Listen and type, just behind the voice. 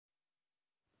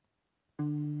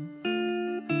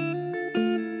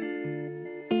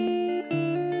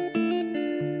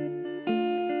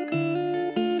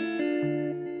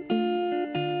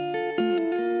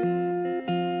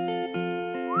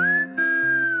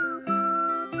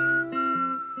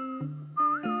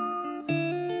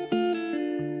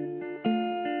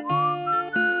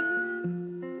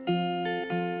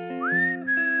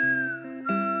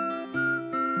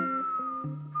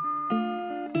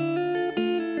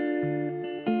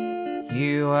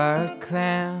You are a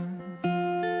clown.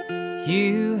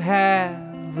 You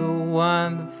have a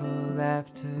wonderful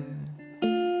laughter.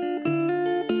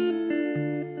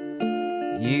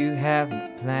 You have a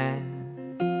plan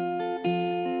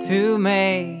to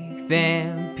make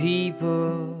them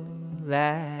people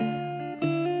laugh.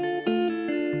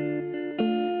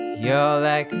 You're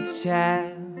like a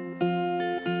child.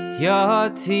 Your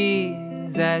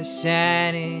tears are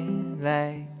shining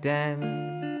like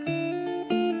diamonds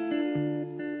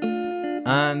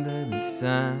under the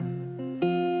sun.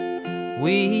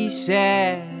 We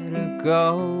shared a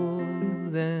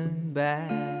golden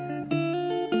bath.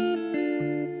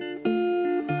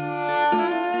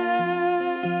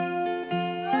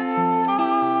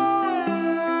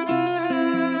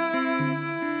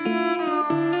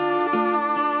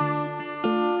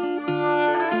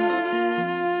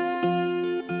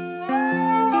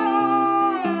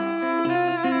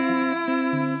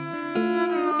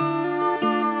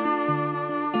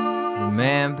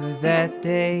 Remember that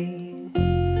day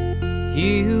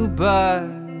you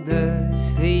bugged the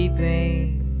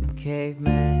sleeping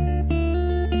caveman,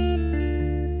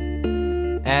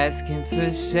 asking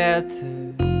for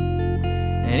shelter,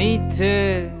 and he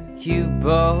took you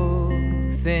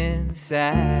both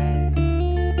inside.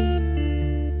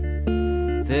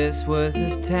 This was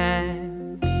the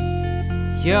time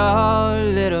your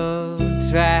little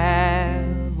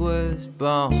tribe was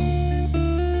born.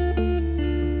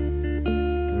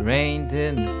 The rain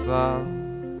didn't fall,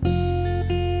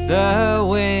 the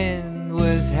wind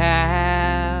was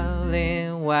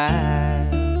howling wild.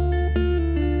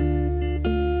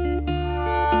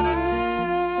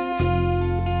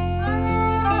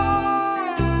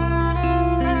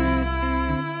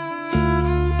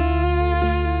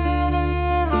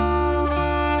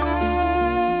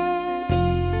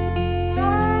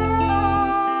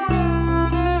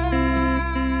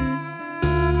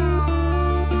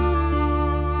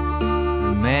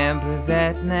 Remember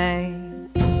that night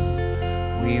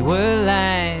we were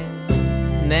lying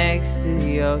next to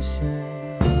the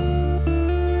ocean.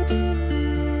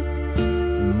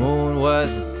 The moon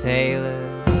was a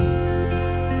tailor's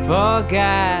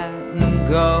forgotten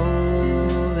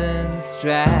golden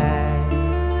stripe.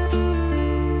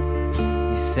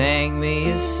 You sang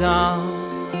me a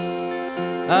song,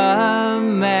 a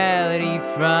melody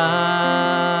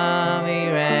from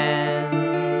Iran.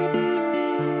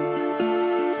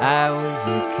 I was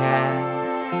a cat,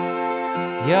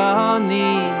 your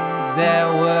knees that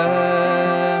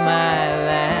were my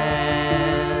land.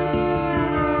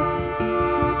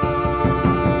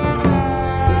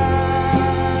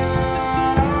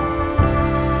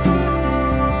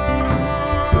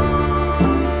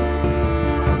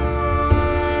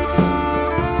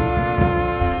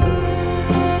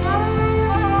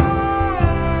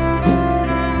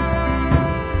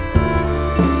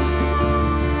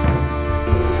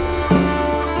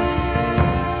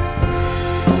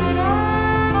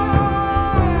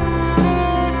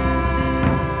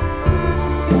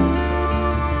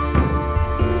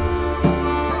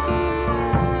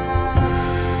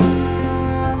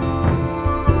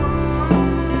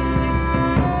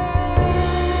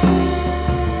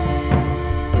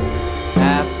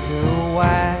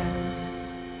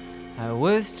 I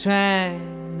was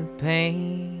trying to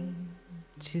paint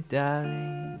you,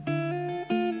 darling,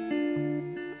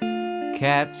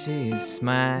 capture your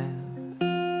smile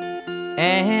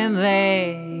and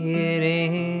lay it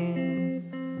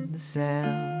in the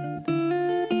sound.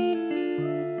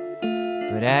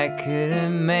 But I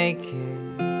couldn't make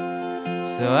it,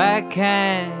 so I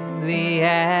kindly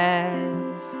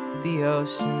asked the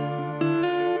ocean,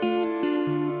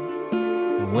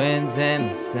 the winds and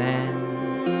the sands,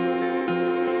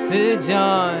 to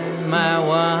join my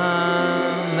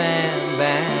one-man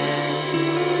band.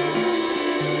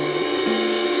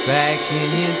 Back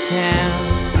in your town,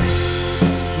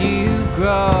 you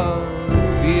grow